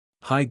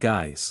Hi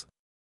guys.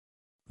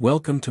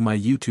 Welcome to my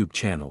YouTube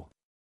channel.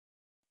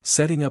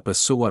 Setting up a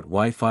Sewot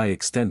Wi-Fi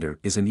extender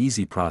is an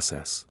easy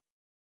process.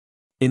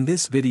 In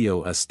this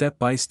video a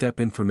step-by-step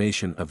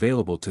information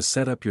available to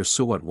set up your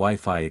Sewot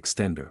Wi-Fi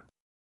extender.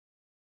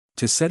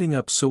 To setting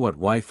up Sewot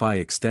Wi-Fi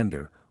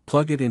extender,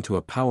 plug it into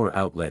a power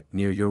outlet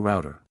near your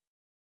router.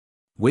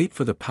 Wait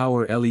for the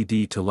power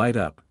LED to light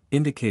up,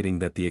 indicating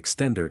that the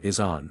extender is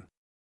on.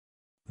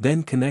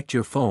 Then connect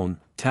your phone,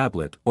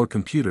 tablet or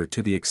computer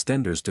to the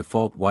extender's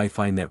default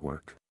Wi-Fi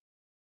network.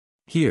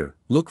 Here,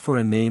 look for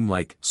a name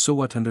like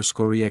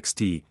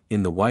Sewot_EXT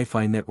in the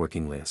Wi-Fi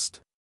networking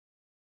list.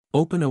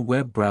 Open a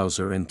web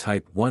browser and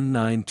type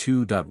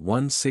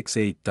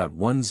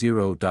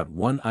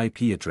 192.168.10.1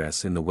 IP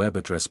address in the web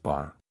address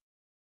bar.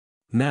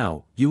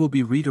 Now, you will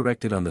be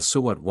redirected on the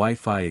Sewot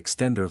Wi-Fi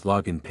extender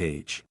login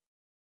page.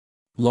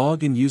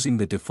 Log in using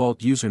the default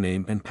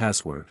username and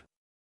password.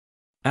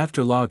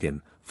 After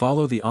login,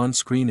 follow the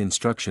on-screen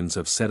instructions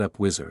of Setup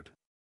Wizard.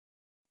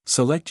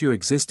 Select your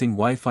existing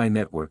Wi-Fi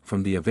network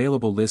from the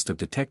available list of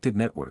detected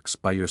networks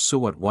by your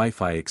Sewot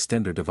Wi-Fi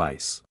extender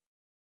device.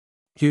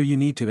 Here you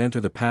need to enter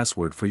the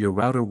password for your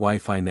router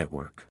Wi-Fi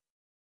network.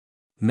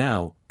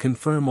 Now,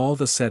 confirm all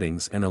the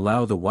settings and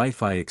allow the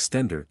Wi-Fi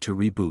extender to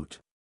reboot.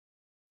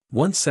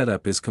 Once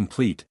setup is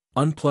complete,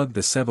 unplug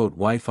the Sewot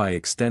Wi-Fi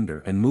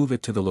extender and move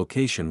it to the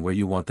location where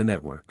you want the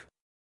network.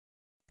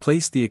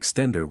 Place the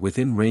extender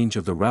within range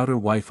of the router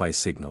Wi-Fi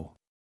signal.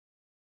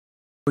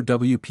 For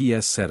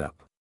WPS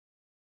setup,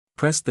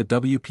 press the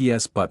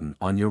WPS button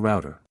on your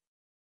router.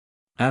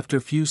 After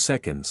few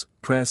seconds,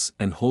 press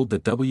and hold the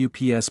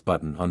WPS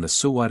button on the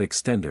Sewot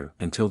extender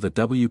until the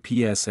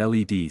WPS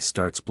LED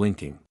starts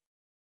blinking.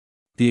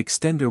 The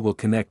extender will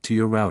connect to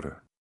your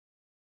router.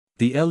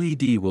 The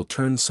LED will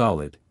turn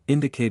solid,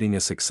 indicating a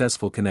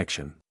successful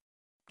connection.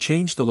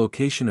 Change the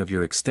location of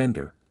your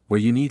extender, where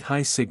you need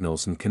high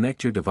signals, and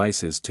connect your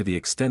devices to the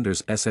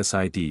extender's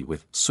SSID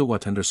with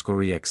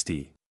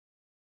Sewot_EXT.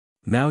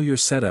 Now your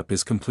setup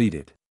is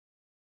completed.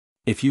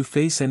 If you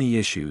face any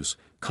issues,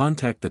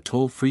 contact the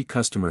toll-free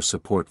customer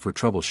support for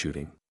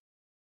troubleshooting.